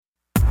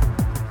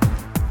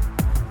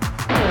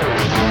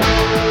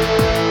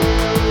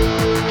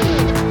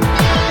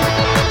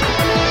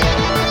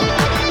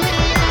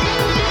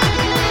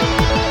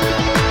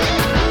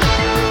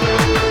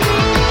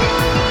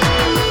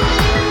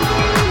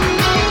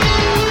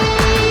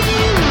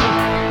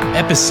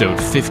Episode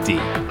 50,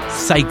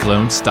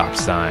 Cyclone Stop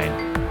Sign.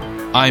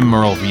 I'm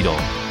Merle Riedel,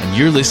 and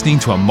you're listening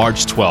to a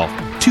March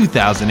 12,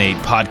 2008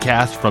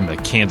 podcast from the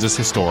Kansas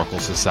Historical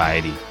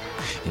Society.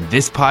 In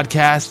this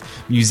podcast,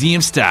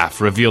 museum staff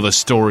reveal the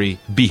story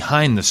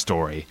behind the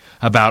story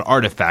about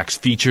artifacts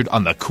featured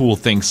on the Cool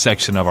Things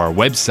section of our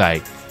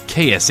website,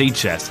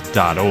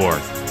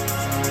 kshs.org.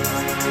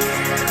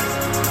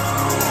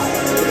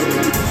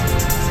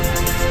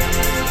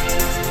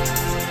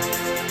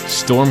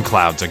 Storm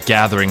clouds are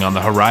gathering on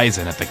the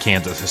horizon at the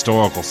Kansas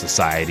Historical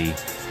Society.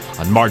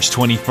 On March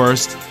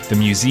 21st, the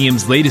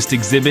museum's latest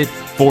exhibit,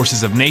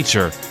 Forces of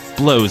Nature,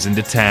 blows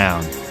into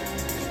town.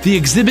 The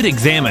exhibit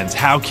examines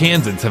how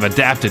Kansans have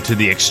adapted to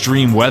the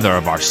extreme weather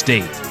of our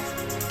state.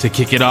 To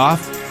kick it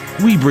off,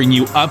 we bring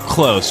you up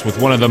close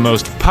with one of the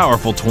most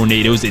powerful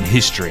tornadoes in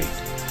history.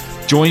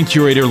 Join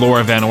curator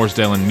Laura Van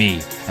Orsdale and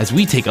me as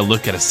we take a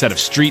look at a set of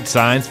street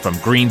signs from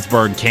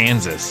Greensburg,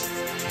 Kansas.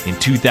 In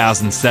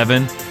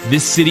 2007,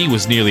 this city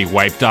was nearly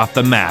wiped off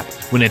the map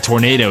when a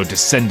tornado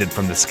descended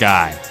from the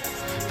sky.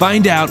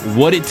 Find out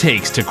what it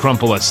takes to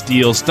crumple a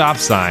steel stop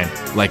sign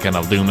like an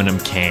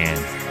aluminum can.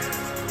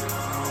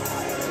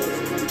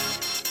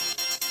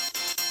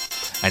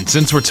 And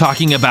since we're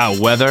talking about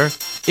weather,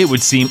 it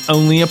would seem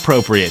only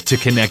appropriate to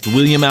connect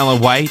William Allen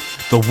White,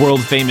 the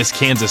world-famous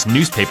Kansas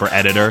newspaper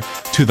editor,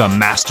 to the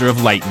master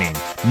of lightning,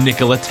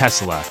 Nikola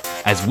Tesla,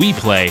 as we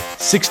play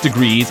 6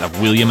 Degrees of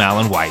William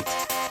Allen White.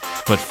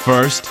 But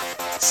first,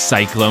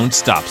 Cyclone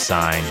Stop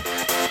Sign.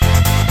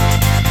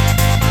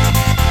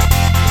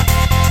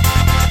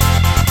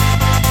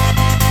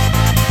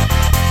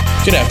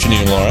 Good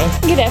afternoon, Laura.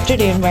 Good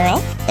afternoon,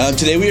 Merle.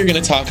 Today we are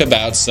going to talk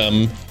about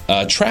some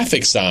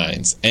traffic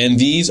signs. And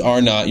these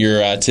are not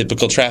your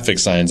typical traffic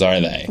signs,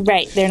 are they?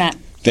 Right, they're not.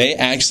 They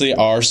actually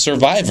are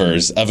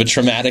survivors of a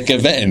traumatic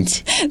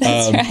event.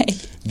 That's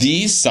right.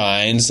 These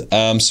signs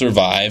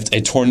survived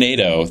a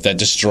tornado that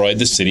destroyed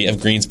the city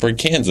of Greensburg,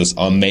 Kansas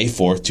on May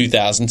 4th,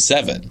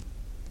 2007.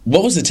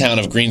 What was the town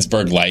of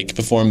Greensburg like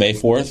before May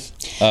 4th?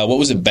 What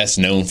was it best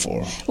known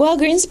for? Well,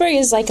 Greensburg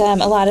is like a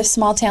lot of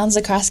small towns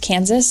across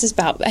Kansas. It's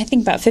about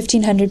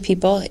 1,500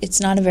 people. It's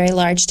not a very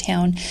large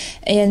town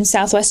in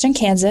southwestern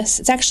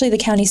Kansas. It's actually the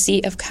county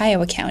seat of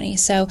Kiowa County,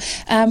 so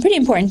pretty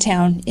important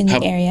town in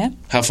the area.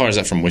 How far is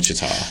that from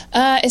Wichita?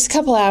 It's a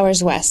couple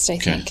hours west, I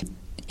think.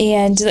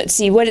 And let's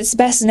see, what it's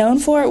best known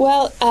for?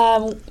 Well,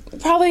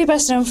 probably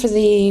best known for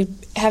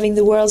having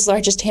the world's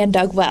largest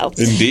hand-dug well.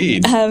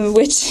 Indeed.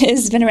 Which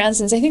has been around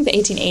since, I think, the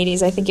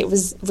 1880s. I think it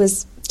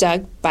was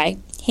dug by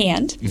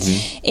hand.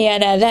 Mm-hmm.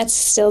 And that's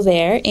still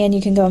there, and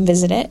you can go and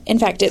visit it. In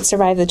fact, it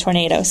survived the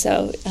tornado,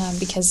 so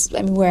because,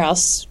 where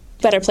else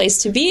better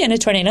place to be in a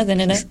tornado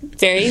than in a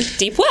very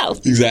deep well?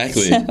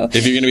 Exactly. So,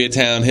 if you're going to be a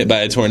town hit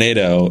by a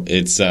tornado,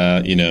 it's,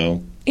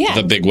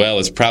 the big well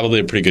is probably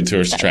a pretty good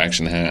tourist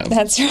attraction to have.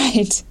 That's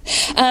right.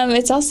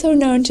 It's also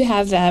known to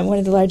have one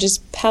of the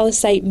largest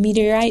palisite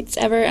meteorites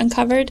ever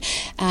uncovered,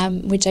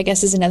 which I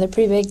guess is another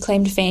pretty big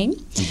claim to fame.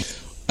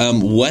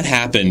 What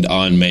happened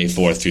on May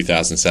 4th,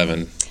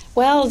 2007?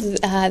 Well,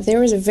 there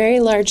was a very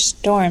large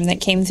storm that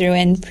came through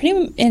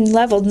and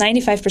leveled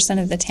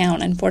 95% of the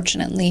town,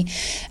 unfortunately.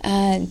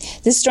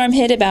 This storm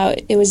hit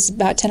it was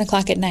about 10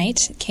 o'clock at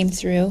night. It came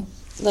through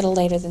a little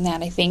later than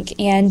that, I think.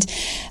 And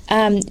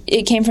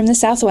it came from the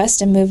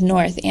southwest and moved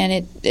north,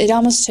 and it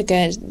almost took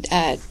a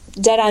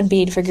dead-on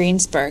beat for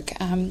Greensburg.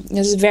 It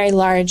was a very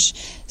large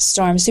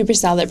storm,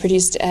 supercell, that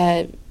produced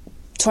a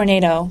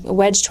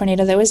wedge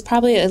tornado that was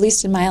probably at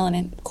least 1.25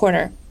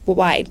 miles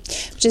wide,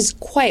 which is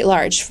quite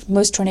large.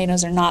 Most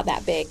tornadoes are not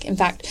that big. In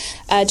fact,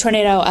 a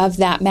tornado of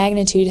that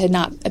magnitude had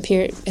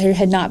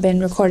not been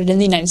recorded in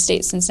the United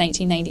States since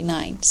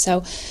 1999.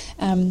 So,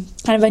 kind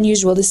of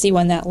unusual to see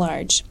one that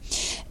large.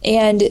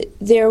 And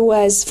there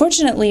was,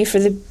 fortunately for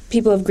the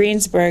people of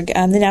Greensburg,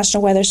 the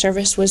National Weather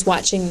Service was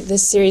watching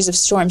this series of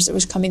storms that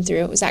was coming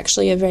through. It was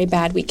actually a very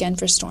bad weekend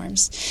for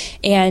storms,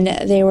 and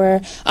they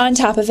were on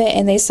top of it,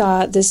 and they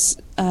saw this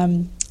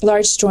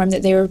large storm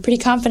that they were pretty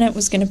confident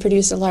was going to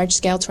produce a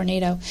large-scale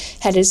tornado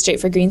headed straight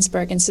for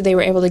Greensburg, and so they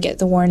were able to get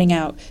the warning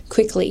out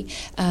quickly.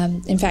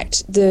 In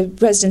fact, the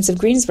residents of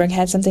Greensburg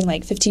had something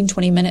like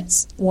 15-20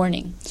 minutes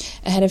warning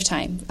ahead of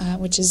time,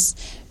 which is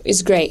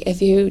great.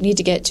 If you need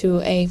to get to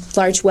a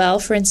large well,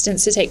 for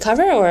instance, to take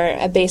cover, or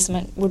a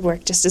basement would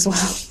work just as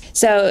well.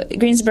 So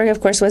Greensburg,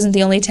 of course, wasn't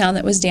the only town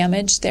that was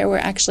damaged. There were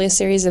actually a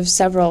series of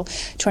several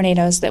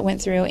tornadoes that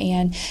went through,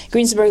 and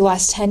Greensburg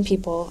lost 10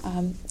 people.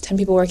 10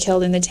 people were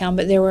killed in the town,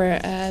 but there were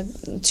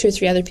 2 or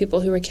 3 other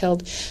people who were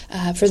killed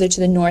further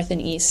to the north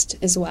and east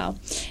as well.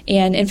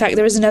 And in fact,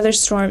 there was another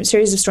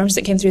series of storms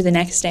that came through the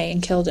next day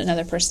and killed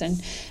another person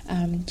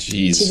to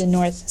the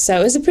north.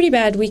 So it was a pretty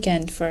bad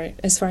weekend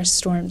as far as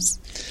storms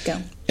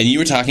go. And you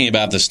were talking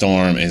about the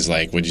storm is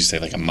would you say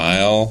a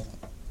mile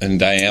in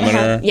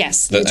diameter?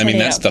 Yes. That's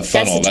the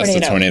funnel. That's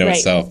the tornado right.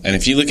 itself. And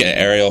if you look at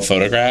aerial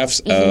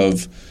photographs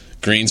of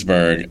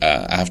Greensburg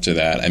after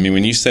that,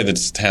 when you say that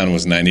this town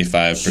was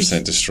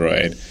 95%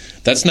 destroyed,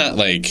 that's not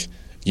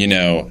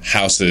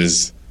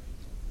houses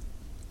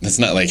that's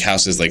not like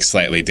houses like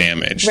slightly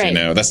damaged, Right. you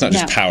know? That's not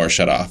just No. power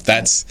shut off.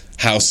 That's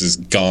houses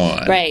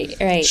gone.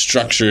 Right.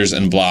 Structures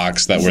and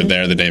blocks that were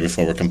there the day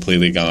before were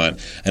completely gone.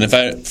 And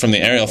from the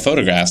aerial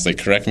photographs, like,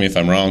 correct me if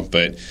I'm wrong,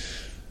 but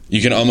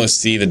you can almost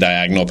see the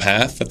diagonal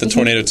path that the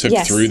tornado took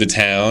Yes. through the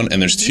town,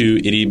 and there's two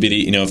itty-bitty,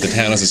 you know, if the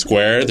town is a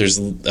square, there's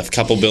a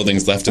couple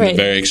buildings left in the Right.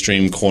 very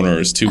extreme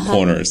corners, two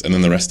corners, and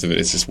then the rest of it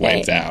is just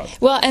wiped Right. out.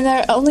 Well, and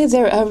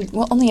there are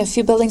only a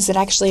few buildings that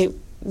actually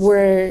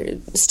were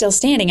still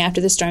standing after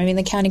the storm. I mean,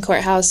 the county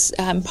courthouse,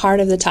 part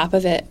of the top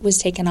of it was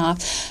taken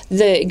off.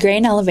 The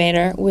grain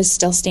elevator was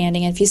still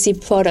standing. And if you see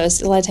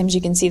photos, a lot of times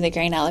you can see the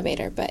grain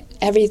elevator. But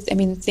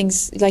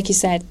things, like you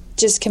said,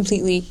 just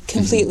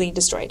completely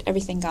destroyed.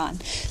 Everything gone.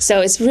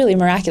 So it's really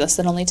miraculous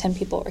that only 10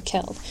 people were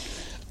killed.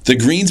 The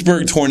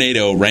Greensburg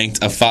tornado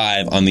ranked a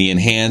 5 on the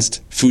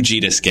enhanced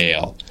Fujita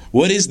scale.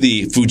 What is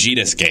the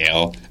Fujita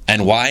scale,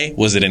 and why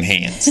was it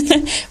enhanced?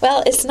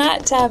 Well, it's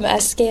not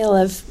a scale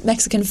of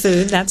Mexican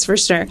food, that's for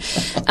sure.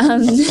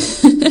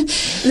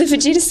 The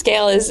Fujita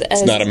scale is...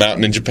 It's not a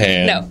mountain in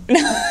Japan. No,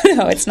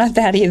 it's not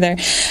that either.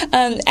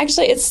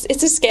 Actually,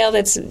 it's a scale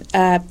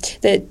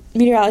that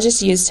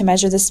meteorologists use to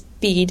measure the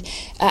speed,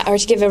 or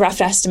to give a rough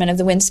estimate of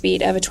the wind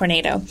speed of a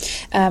tornado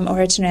or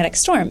a tornadic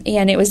storm.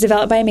 And it was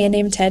developed by a man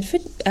named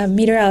a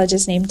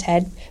meteorologist named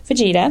Ted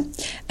Fujita.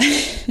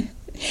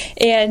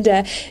 And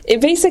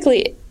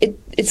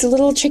it's a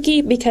little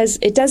tricky because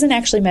it doesn't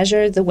actually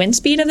measure the wind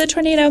speed of the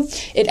tornado.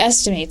 It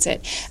estimates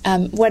it.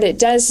 What it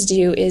does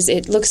do is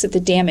it looks at the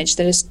damage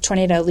that a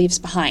tornado leaves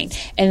behind.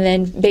 And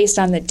then based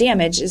on the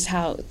damage is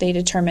how they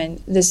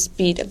determine the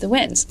speed of the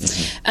winds.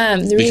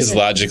 Because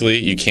logically,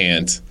 you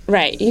can't.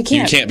 Right, you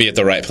You can't be at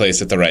the right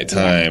place at the right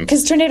time.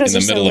 Because tornadoes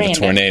in the are middle so of a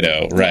random.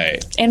 tornado,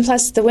 right? And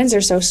plus, the winds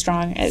are so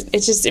strong;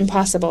 it's just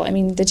impossible. I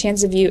mean, the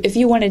chance of if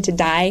you wanted to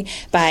die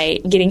by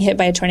getting hit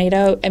by a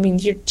tornado, I mean,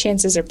 your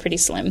chances are pretty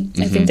slim.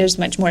 I think there's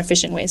much more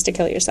efficient ways to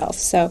kill yourself.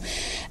 So,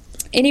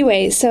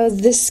 anyway, so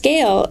the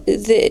scale,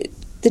 the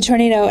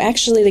tornado,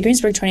 actually, the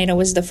Greensburg tornado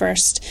was the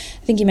first.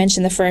 I think you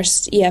mentioned the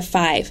first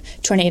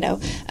EF5 tornado.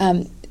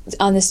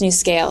 On this new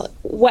scale,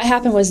 what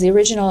happened was the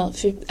original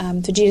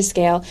Fujita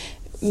scale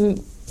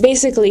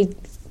basically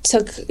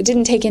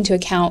didn't take into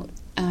account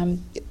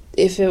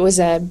if it was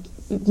a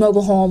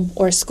mobile home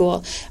or a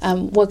school,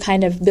 what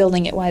kind of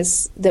building it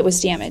was that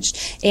was damaged.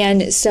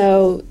 And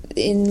so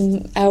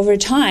over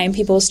time,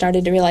 people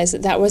started to realize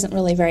that wasn't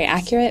really very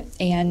accurate.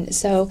 And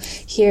so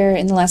here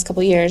in the last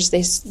couple of years,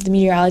 the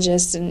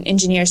meteorologists and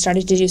engineers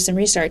started to do some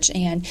research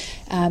and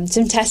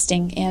some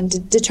testing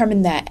and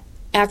determined that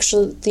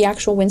the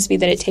actual wind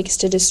speed that it takes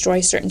to destroy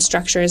certain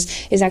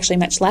structures is actually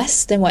much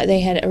less than what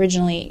they had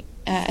originally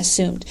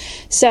assumed.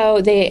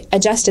 So they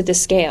adjusted the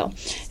scale.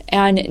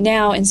 And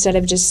now, instead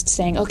of just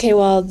saying, okay,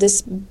 well,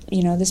 this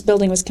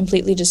building was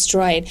completely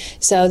destroyed,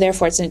 so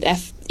therefore it's an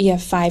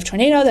EF5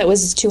 tornado that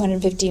was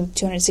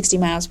 260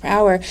 miles per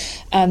hour,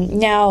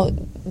 now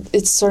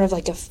it's sort of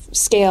like a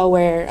scale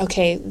where,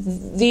 okay,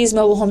 these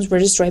mobile homes were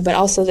destroyed, but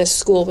also this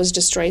school was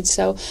destroyed.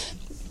 So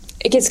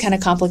it gets kind of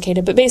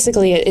complicated, but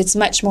basically it's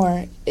much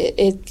more,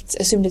 it's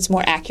assumed it's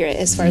more accurate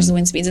as far as the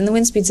wind speeds. And the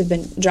wind speeds have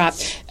been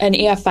dropped. An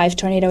EF5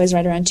 tornado is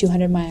right around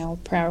 200 mile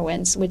per hour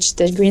winds, which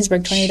the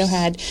Greensburg tornado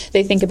had,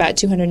 they think, about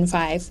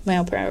 205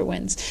 mile per hour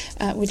winds.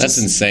 That's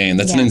insane.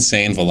 That's an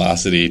insane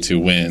velocity to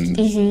wind.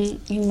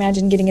 Mm-hmm. You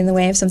imagine getting in the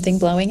way of something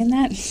blowing in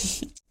that?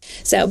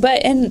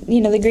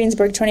 The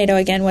Greensburg tornado,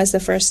 again, was the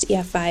first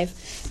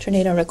EF5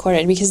 tornado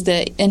recorded because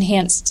the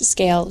enhanced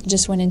scale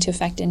just went into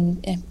effect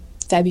in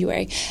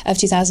February of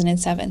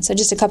 2007, so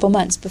just a couple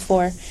months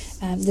before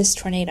this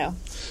tornado.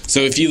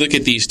 So if you look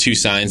at these two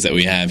signs that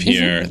we have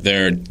here,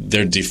 they're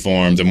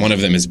deformed, and one of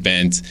them is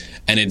bent,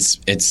 and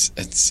it's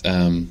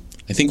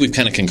I think we've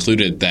kind of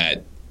concluded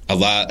that a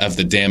lot of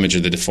the damage or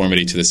the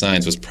deformity to the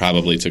signs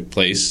took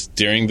place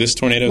during this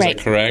tornado. Is that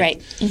correct? Right.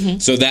 Mm-hmm.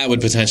 So that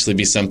would potentially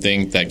be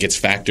something that gets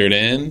factored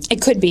in.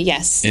 It could be,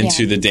 yes.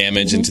 Into the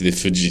damage, into the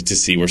Fujita, to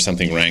see where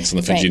something ranks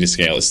on the Fujita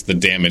scale. It's the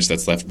damage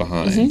that's left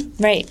behind.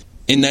 Right.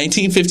 In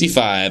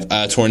 1955,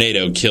 a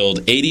tornado killed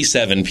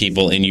 87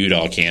 people in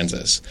Udall,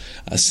 Kansas.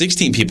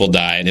 16 people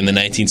died in the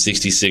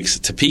 1966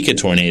 Topeka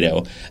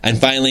tornado. And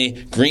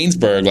finally,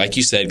 Greensburg, like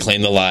you said,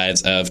 claimed the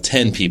lives of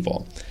 10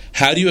 people.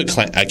 How do you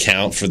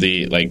account for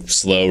the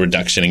slow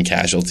reduction in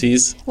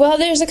casualties? Well,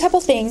 there's a couple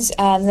things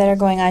that are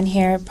going on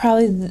here.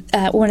 Probably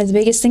one of the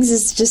biggest things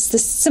is just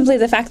simply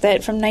the fact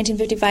that from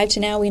 1955 to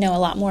now we know a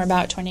lot more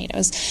about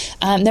tornadoes.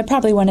 They're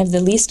probably one of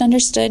the least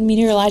understood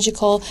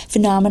meteorological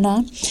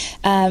phenomena,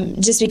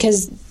 just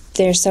because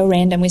they're so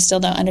random. We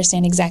still don't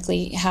understand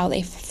exactly how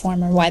they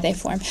form or why they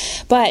form.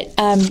 But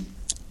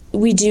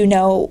we do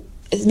know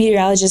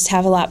meteorologists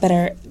have a lot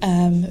better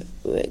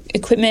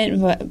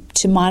equipment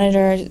to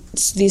monitor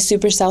these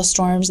supercell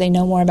storms. They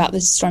know more about the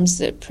storms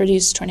that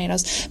produce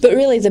tornadoes. But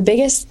really the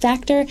biggest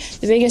factor,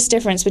 the biggest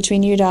difference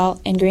between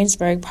Udall and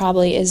Greensburg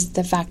probably is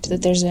the fact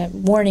that there's a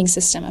warning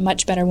system, a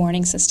much better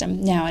warning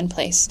system now in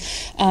place.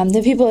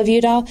 The people of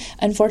Udall,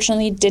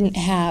 unfortunately, didn't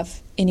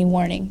have any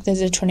warning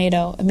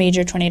that a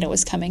major tornado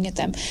was coming at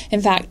them.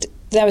 In fact,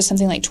 that was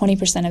something like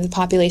 20% of the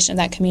population of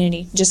that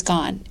community just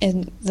gone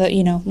in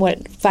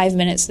the 5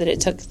 minutes that it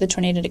took the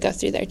tornado to go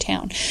through their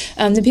town.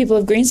 The people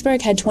of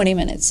Greensburg had 20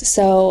 minutes.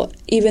 So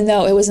even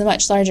though it was a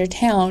much larger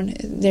town,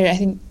 I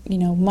think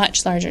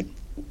much larger,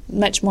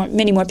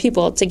 many more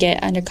people to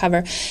get under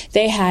cover,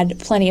 they had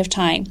plenty of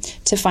time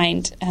to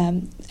find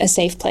a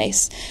safe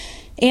place.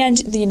 And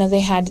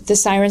they had the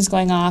sirens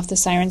going off. The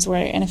sirens were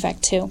in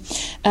effect too.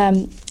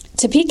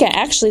 Topeka,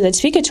 actually, the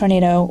Topeka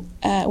tornado,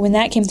 when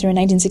that came through in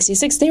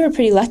 1966, they were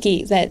pretty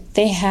lucky that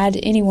they had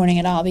any warning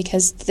at all,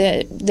 because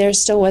there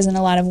still wasn't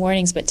a lot of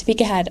warnings. But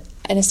Topeka had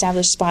an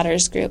established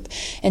spotters group,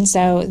 and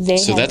so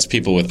that's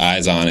people with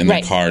eyes on in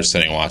right. their cars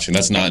sitting watching.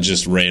 That's not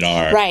just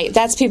radar. Right.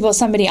 That's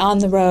somebody on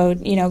the road.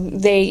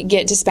 They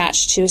get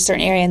dispatched to a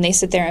certain area and they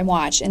sit there and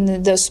watch.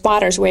 And those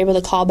spotters were able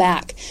to call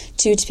back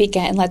to Topeka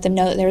and let them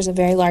know that there was a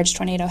very large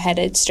tornado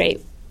headed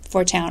straight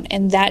for town,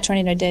 and that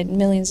tornado did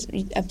millions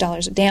of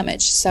dollars of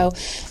damage. So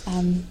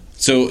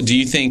do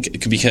you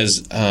think,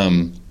 because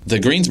the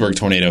Greensburg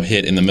tornado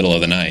hit in the middle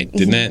of the night,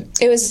 didn't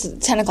it? It was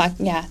 10 o'clock,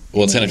 yeah.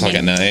 Well, 10 o'clock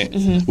at night,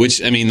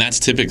 which, that's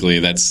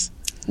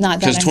not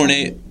that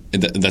uncommon.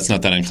 That's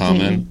not that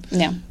uncommon?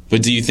 No.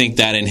 But do you think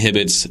that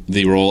inhibits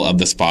the role of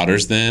the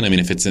spotters then? I mean,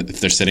 if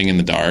they're sitting in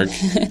the dark?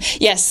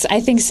 Yes,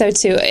 I think so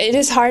too. It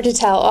is hard to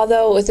tell,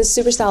 although with a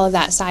supercell of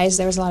that size,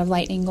 there was a lot of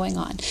lightning going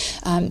on.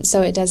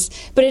 So it does.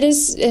 But it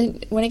is,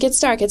 when it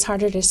gets dark, it's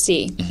harder to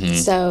see.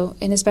 So,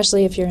 and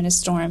especially if you're in a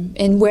storm,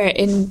 and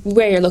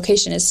where your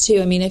location is too.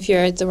 I mean, if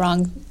you're at the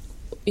wrong,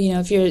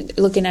 if you're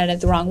looking at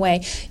it the wrong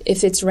way,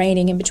 if it's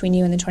raining in between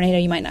you and the tornado,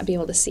 you might not be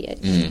able to see it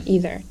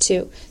either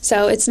too.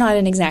 So it's not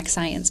an exact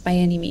science by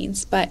any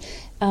means, but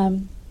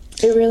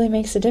it really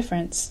makes a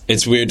difference.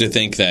 It's weird to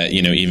think that,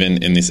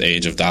 even in this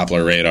age of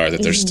Doppler radar,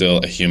 that there's still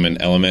a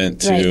human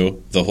element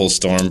to the whole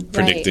storm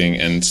predicting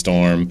and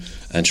storm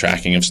and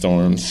tracking of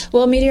storms.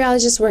 Well,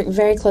 meteorologists work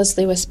very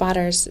closely with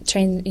spotters,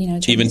 trained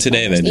even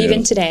today spotters. They do.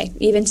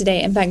 Even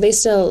today. In fact,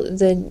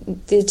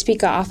 the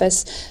Topeka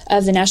office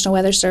of the National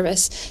Weather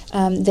Service,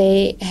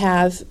 they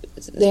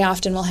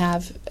often will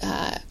have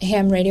a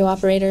ham radio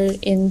operator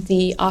in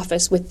the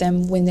office with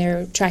them when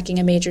they're tracking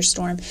a major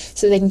storm,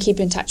 so they can keep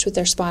in touch with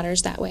their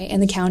spotters that way,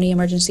 and the county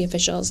emergency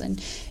officials.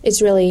 And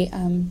it's really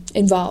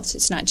involved.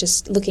 It's not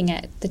just looking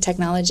at the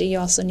technology. You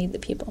also need the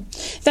people.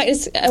 In fact,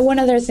 it's one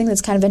other thing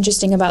that's kind of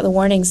interesting about the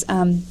warnings.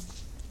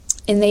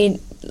 In the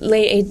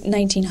late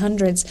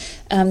 1900s,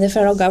 the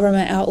federal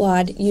government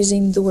outlawed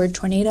using the word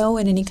tornado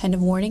in any kind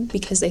of warning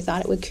because they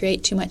thought it would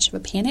create too much of a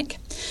panic.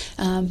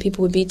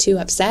 People would be too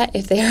upset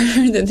if they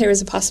heard that there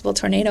was a possible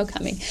tornado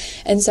coming.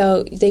 And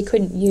so they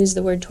couldn't use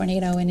the word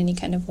tornado in any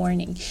kind of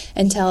warning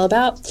until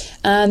about,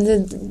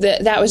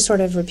 that was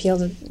sort of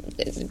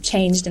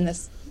changed in the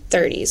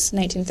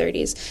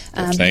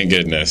 1930s. Thank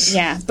goodness.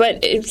 Yeah, but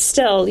it's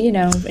still,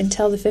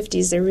 until the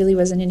 50s, there really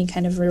wasn't any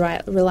kind of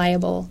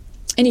reliable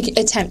any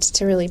attempt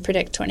to really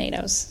predict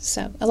tornadoes.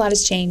 So a lot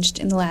has changed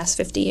in the last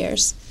 50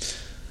 years.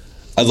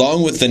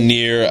 Along with the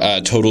near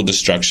total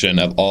destruction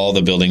of all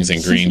the buildings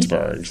in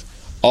Greensburg,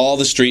 all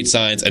the street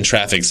signs and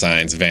traffic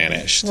signs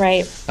vanished.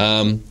 Right.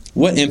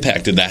 What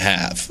impact did that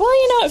have? Well,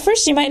 at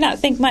first you might not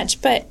think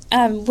much, but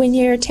when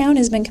your town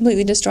has been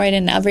completely destroyed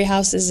and every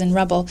house is in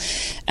rubble,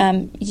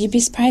 you'd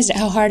be surprised at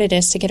how hard it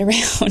is to get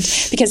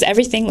around because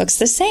everything looks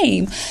the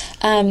same.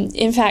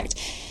 In fact,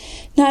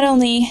 not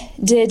only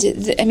there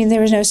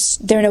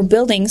were no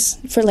buildings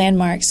for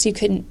landmarks. You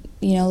couldn't,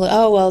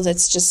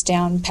 that's just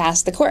down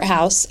past the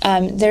courthouse.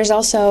 There's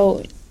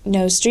also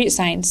no street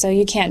signs, so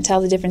you can't tell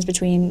the difference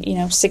between,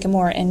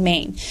 Sycamore and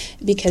Main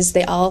because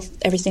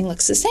everything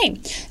looks the same.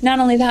 Not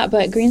only that,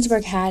 but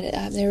Greensburg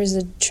there was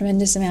a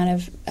tremendous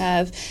amount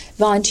of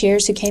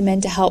volunteers who came in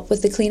to help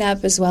with the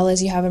cleanup, as well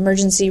as you have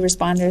emergency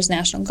responders,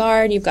 National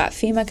Guard, you've got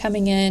FEMA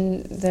coming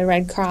in, the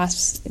Red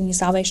Cross and the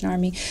Salvation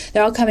Army.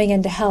 They're all coming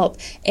in to help,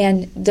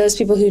 and those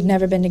people who'd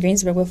never been to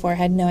Greensburg before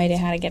had no idea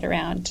how to get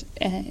around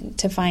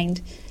to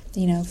find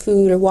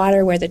food or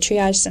water where the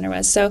triage center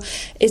was. So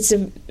it's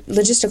a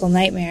logistical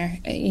nightmare,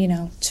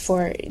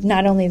 for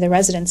not only the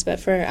residents but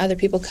for other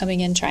people coming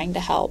in trying to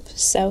help.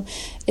 So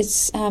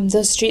it's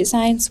those street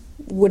signs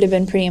would have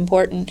been pretty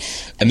important.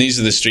 And these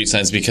are the street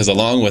signs because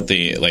along with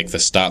the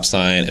stop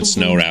sign and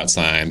snow route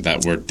sign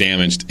that were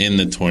damaged in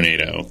the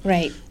tornado,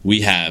 right,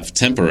 we have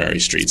temporary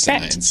street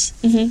Correct. Signs.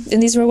 Mm-hmm.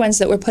 And these were ones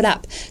that were put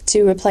up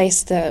to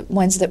replace the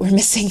ones that were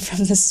missing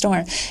from the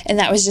storm. And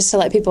that was just to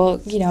let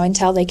people,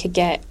 until they could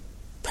get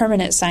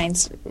permanent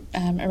signs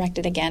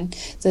erected again.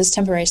 Those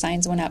temporary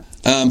signs went up.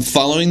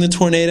 Following the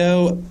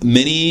tornado,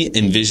 many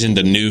envisioned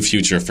a new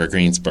future for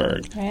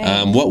Greensburg.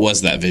 Right. What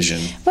was that vision?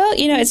 Well,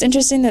 it's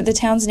interesting that the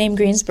town's named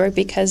Greensburg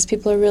because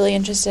people are really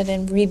interested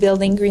in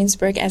rebuilding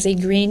Greensburg as a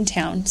green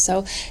town.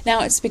 So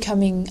now it's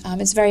becoming,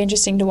 it's very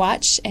interesting to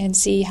watch and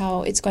see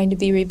how it's going to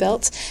be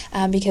rebuilt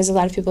because a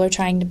lot of people are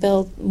trying to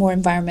build more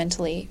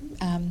environmentally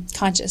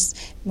conscious,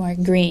 more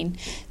green.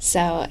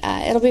 So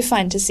it'll be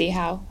fun to see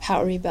how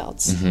it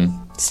rebuilds.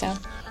 Mm-hmm. So.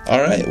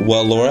 All right.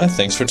 Well, Laura,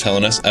 thanks for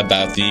telling us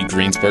about the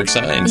Greensburg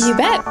signs. You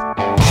bet.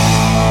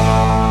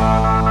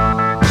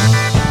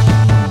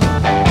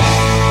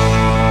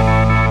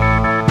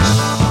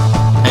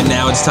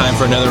 it's time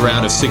for another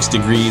round of 6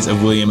 Degrees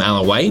of William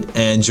Allen White.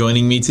 And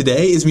joining me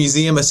today is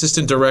Museum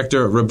Assistant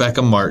Director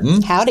Rebecca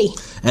Martin. Howdy.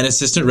 And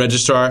Assistant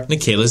Registrar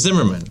Nikayla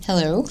Zimmerman.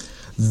 Hello.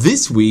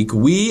 This week,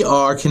 we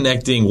are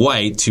connecting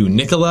White to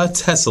Nikola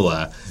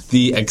Tesla,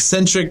 the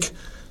eccentric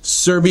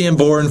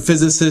Serbian-born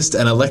physicist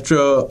and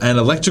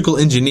electrical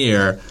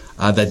engineer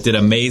that did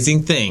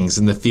amazing things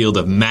in the field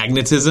of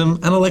magnetism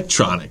and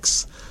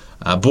electronics.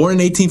 Born in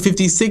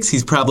 1856,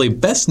 he's probably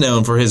best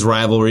known for his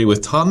rivalry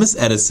with Thomas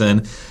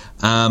Edison,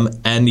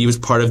 and he was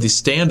part of the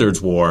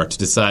Standards War to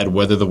decide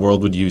whether the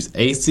world would use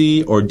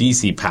AC or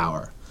DC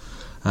power.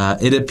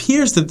 It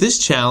appears that this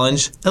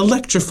challenge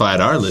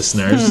electrified our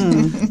listeners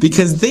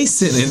because they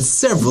sent in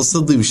several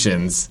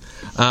solutions,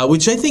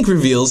 which I think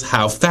reveals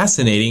how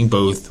fascinating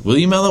both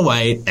William Allen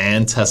White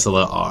and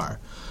Tesla are.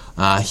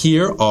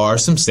 Here are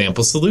some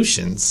sample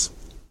solutions.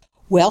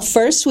 Well,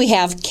 first we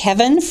have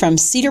Kevin from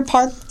Cedar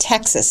Park,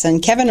 Texas. And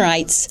Kevin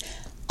writes,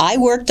 I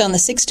worked on the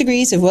 6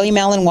 Degrees of William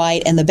Allen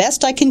White, and the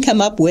best I can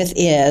come up with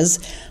is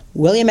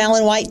William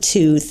Allen White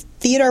to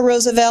Theodore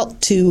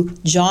Roosevelt to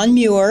John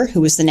Muir,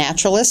 who was the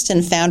naturalist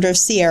and founder of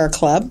Sierra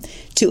Club,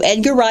 to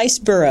Edgar Rice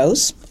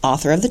Burroughs,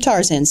 author of the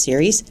Tarzan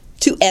series,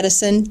 to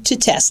Edison to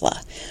Tesla.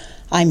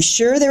 I'm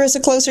sure there is a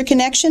closer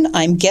connection.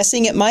 I'm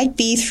guessing it might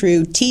be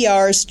through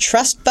TR's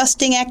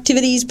trust-busting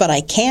activities, but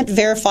I can't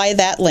verify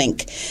that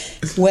link.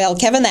 Well,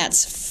 Kevin,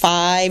 that's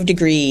 5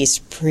 degrees.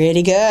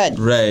 Pretty good.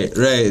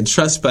 Right.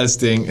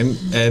 Trust-busting,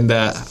 and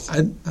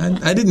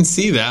I didn't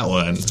see that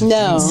one. No.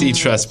 I didn't see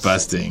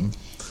trust-busting.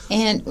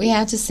 And we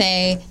have to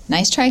say,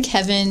 nice try,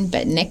 Kevin,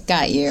 but Nick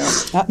got you.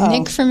 Uh-oh.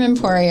 Nick from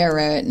Emporia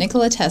wrote,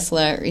 Nikola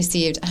Tesla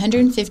received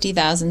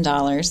 $150,000,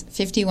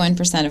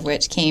 51% of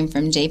which came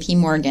from J.P.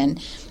 Morgan,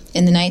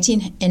 in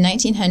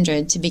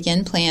 1900 to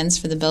begin plans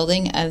for the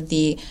building of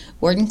the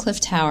Wardenclyffe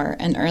Tower,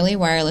 an early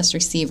wireless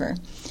receiver.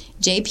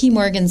 J.P.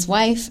 Morgan's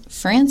wife,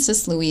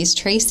 Frances Louise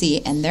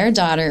Tracy, and their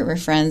daughter were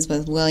friends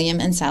with William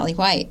and Sally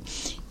White.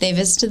 They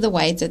visited the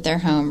Whites at their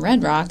home,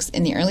 Red Rocks,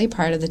 in the early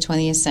part of the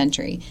 20th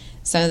century.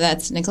 So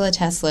that's Nikola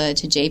Tesla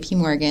to J.P.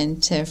 Morgan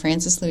to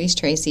Frances Louise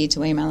Tracy to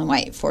William Allen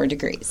White, 4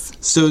 degrees.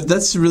 So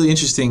that's really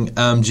interesting.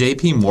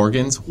 J.P.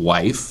 Morgan's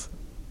wife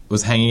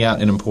was hanging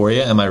out in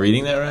Emporia. Am I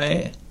reading that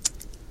right?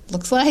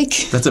 Looks like.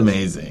 That's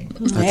amazing.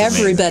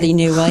 Everybody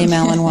knew William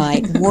Allen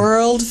White.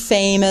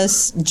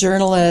 World-famous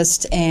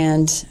journalist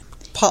and,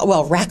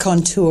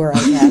 raconteur,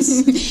 I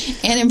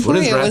guess. And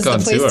Emporia was the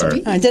place to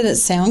be. Didn't it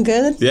sound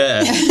good?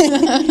 Yeah.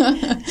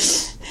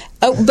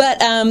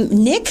 But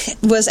Nick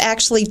was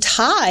actually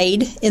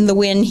tied in the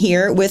win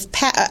here with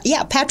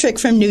Patrick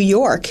from New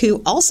York,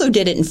 who also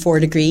did it in 4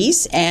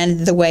 degrees.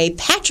 And the way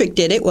Patrick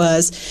did it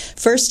was,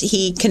 first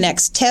he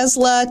connects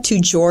Tesla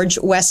to George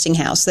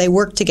Westinghouse. They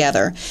worked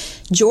together.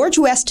 George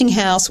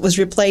Westinghouse was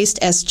replaced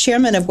as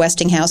chairman of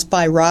Westinghouse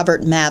by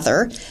Robert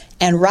Mather.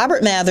 And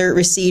Robert Mather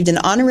received an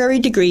honorary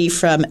degree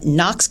from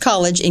Knox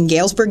College in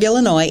Galesburg,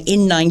 Illinois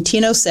in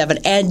 1907.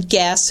 And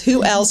guess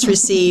who else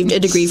received a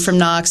degree from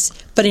Knox?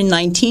 But in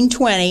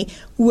 1920,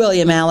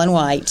 William Allen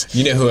White.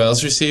 You know who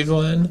else received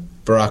one?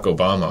 Barack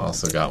Obama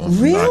also got one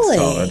from Really?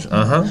 Knox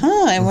College.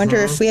 I wonder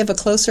if we have a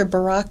closer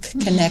Barack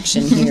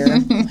connection here.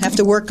 Have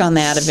to work on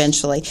that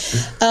eventually.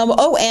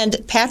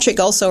 And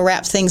Patrick also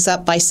wrapped things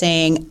up by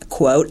saying,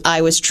 quote,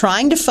 I was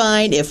trying to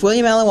find if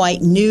William Allen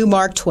White knew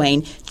Mark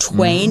Twain.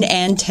 Twain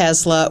and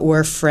Tesla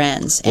were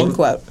friends, end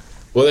quote.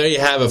 Well, there you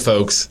have it,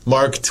 folks.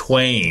 Mark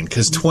Twain.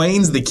 Because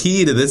Twain's the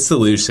key to this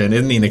solution,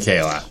 isn't he,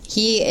 Nikayla?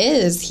 He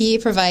is. He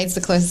provides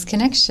the closest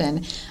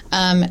connection.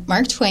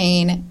 Mark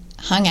Twain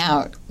hung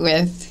out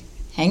with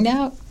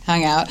Nikola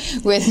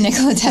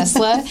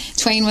Tesla.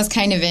 Twain was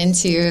kind of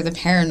into the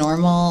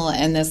paranormal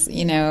and this,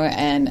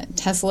 and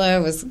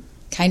Tesla was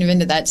kind of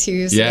into that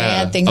too. So they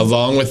had things.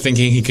 Along with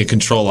thinking he could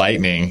control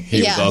lightning,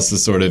 he was also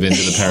sort of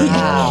into the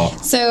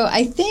paranormal. So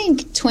I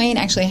think Twain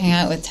actually hung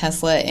out with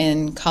Tesla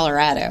in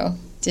Colorado,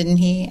 didn't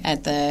he?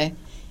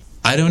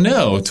 I don't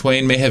know.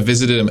 Twain may have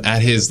visited him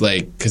at his,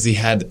 because he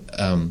had,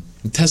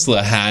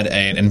 Tesla had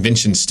an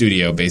invention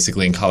studio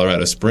basically in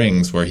Colorado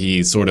Springs where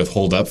he sort of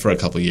holed up for a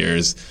couple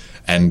years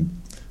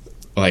and,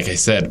 like I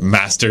said,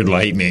 mastered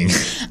lightning.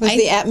 Was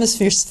the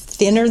atmosphere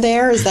thinner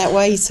there? Is that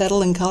why he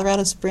settled in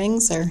Colorado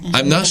Springs? Or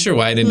I'm not sure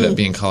why it ended up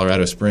being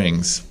Colorado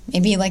Springs.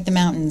 Maybe you like the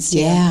mountains,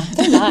 too. Yeah,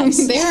 they're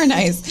nice. They are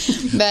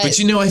nice. But I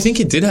think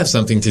it did have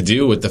something to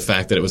do with the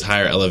fact that it was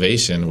higher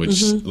elevation,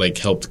 which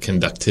helped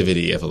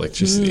conductivity of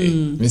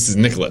electricity. This is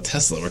Nikola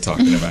Tesla we're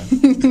talking about.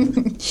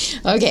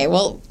 Okay,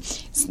 well,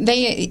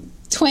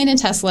 Twain and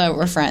Tesla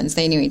were friends.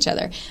 They knew each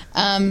other.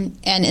 And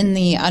in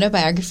the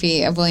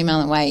autobiography of William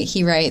Allen White,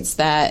 he writes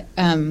that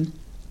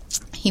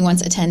He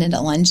once attended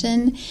a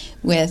luncheon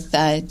with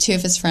two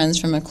of his friends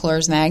from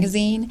McClure's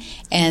magazine,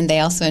 and they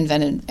also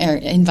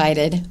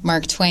invited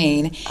Mark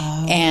Twain.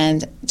 Oh.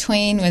 And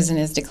Twain was in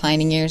his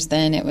declining years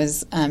then. It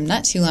was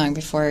not too long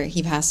before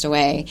he passed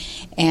away.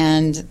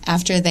 And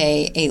after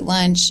they ate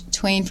lunch,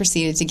 Twain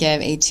proceeded to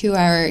give a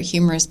 2-hour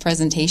humorous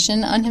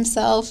presentation on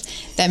himself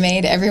that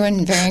made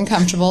everyone very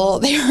uncomfortable.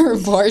 They were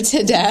bored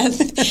to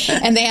death,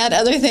 and they had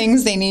other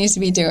things they needed to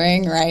be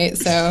doing, right?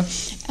 So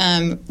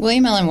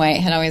William Allen White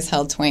had always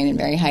held Twain in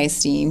very high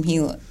esteem.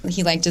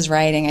 He liked his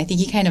writing. I think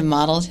he kind of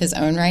modeled his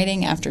own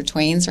writing after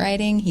Twain's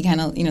writing. He kind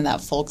of,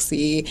 that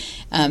folksy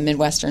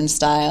Midwestern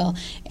style.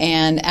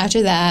 And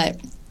after that,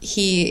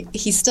 he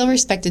still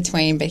respected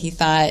Twain, but he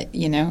thought,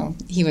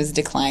 he was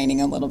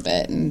declining a little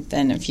bit. And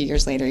then a few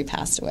years later, he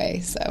passed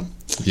away. So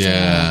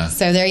Yeah.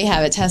 So there you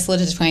have it. Tesla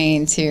to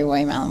Twain to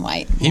William Allen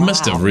White. He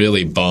must have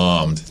really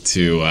bombed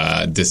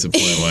to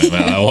disappoint William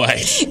Allen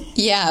White.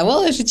 Yeah,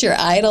 well, if it's your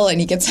idol and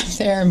he gets up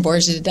there and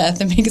bores you to death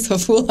and makes a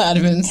fool out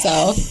of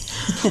himself,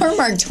 or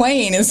Mark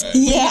Twain is,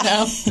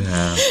 Yeah.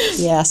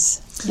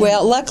 Yes.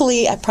 Well,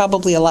 luckily,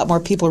 probably a lot more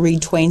people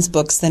read Twain's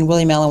books than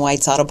William Allen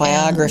White's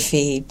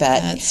autobiography. But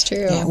that's true.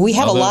 Yeah, we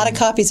have a lot of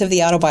copies of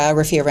the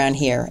autobiography around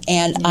here.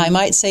 And I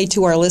might say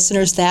to our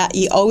listeners that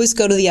you always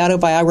go to the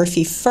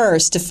autobiography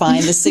first to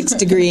find the 6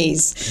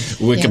 degrees.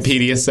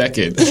 Wikipedia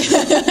second.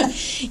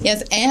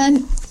 Yes,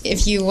 and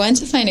if you want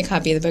to find a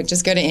copy of the book,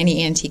 just go to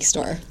any antique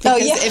store.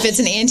 Because if it's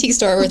an antique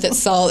store worth its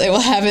salt, it will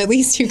have at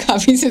least 2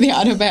 copies of the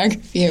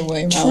autobiography of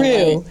William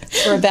Allen White.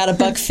 For about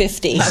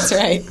 $1.50. That's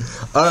right.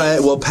 All right.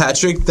 Well,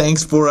 Patrick,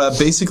 thanks for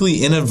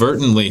basically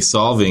inadvertently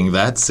solving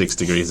that 6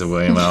 degrees of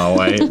William Allen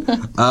White.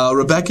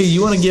 Rebecca,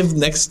 you want to give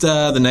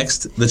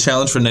the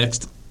challenge for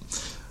next?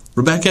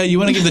 Rebecca, you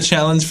want to give the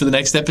challenge for the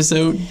next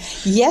episode?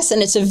 Yes,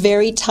 and it's a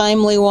very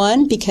timely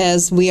one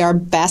because we are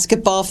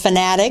basketball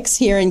fanatics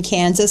here in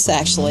Kansas,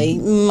 actually,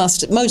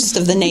 most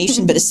of the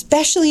nation, but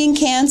especially in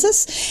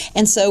Kansas.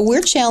 And so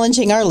we're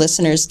challenging our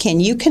listeners, can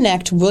you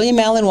connect William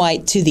Allen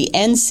White to the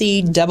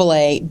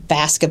NCAA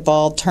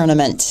basketball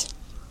tournament?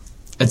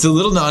 It's a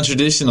little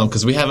non-traditional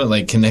because we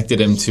haven't connected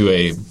him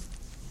to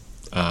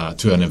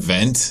an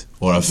event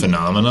or a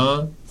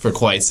phenomena for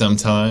quite some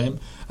time.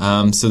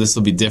 So this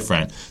will be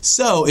different.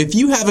 So if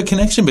you have a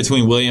connection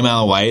between William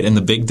Allen White and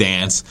the Big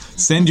Dance,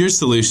 send your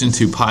solution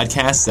to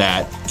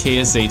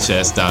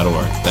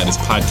podcasts@kshs.org. That is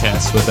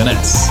podcasts with an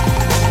S.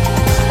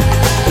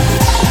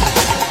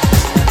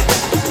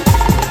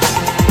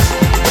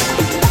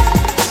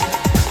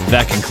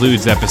 That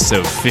concludes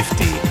episode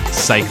 50,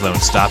 Cyclone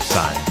Stop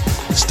Sign.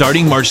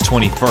 Starting March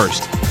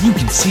 21st, you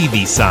can see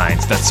these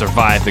signs that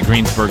survived the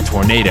Greensburg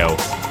tornado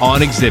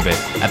on exhibit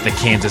at the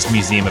Kansas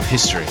Museum of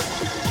History.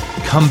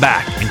 Come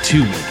back in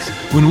 2 weeks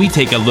when we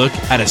take a look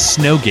at a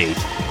snow gate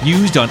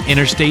used on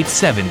Interstate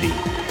 70.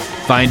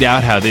 Find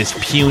out how this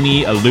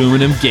puny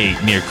aluminum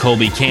gate near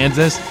Colby,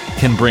 Kansas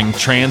can bring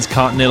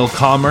transcontinental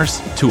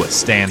commerce to a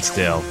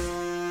standstill.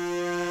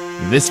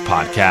 This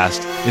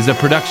podcast is a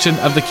production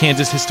of the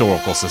Kansas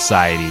Historical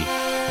Society.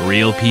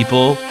 Real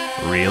people,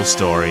 real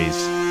stories.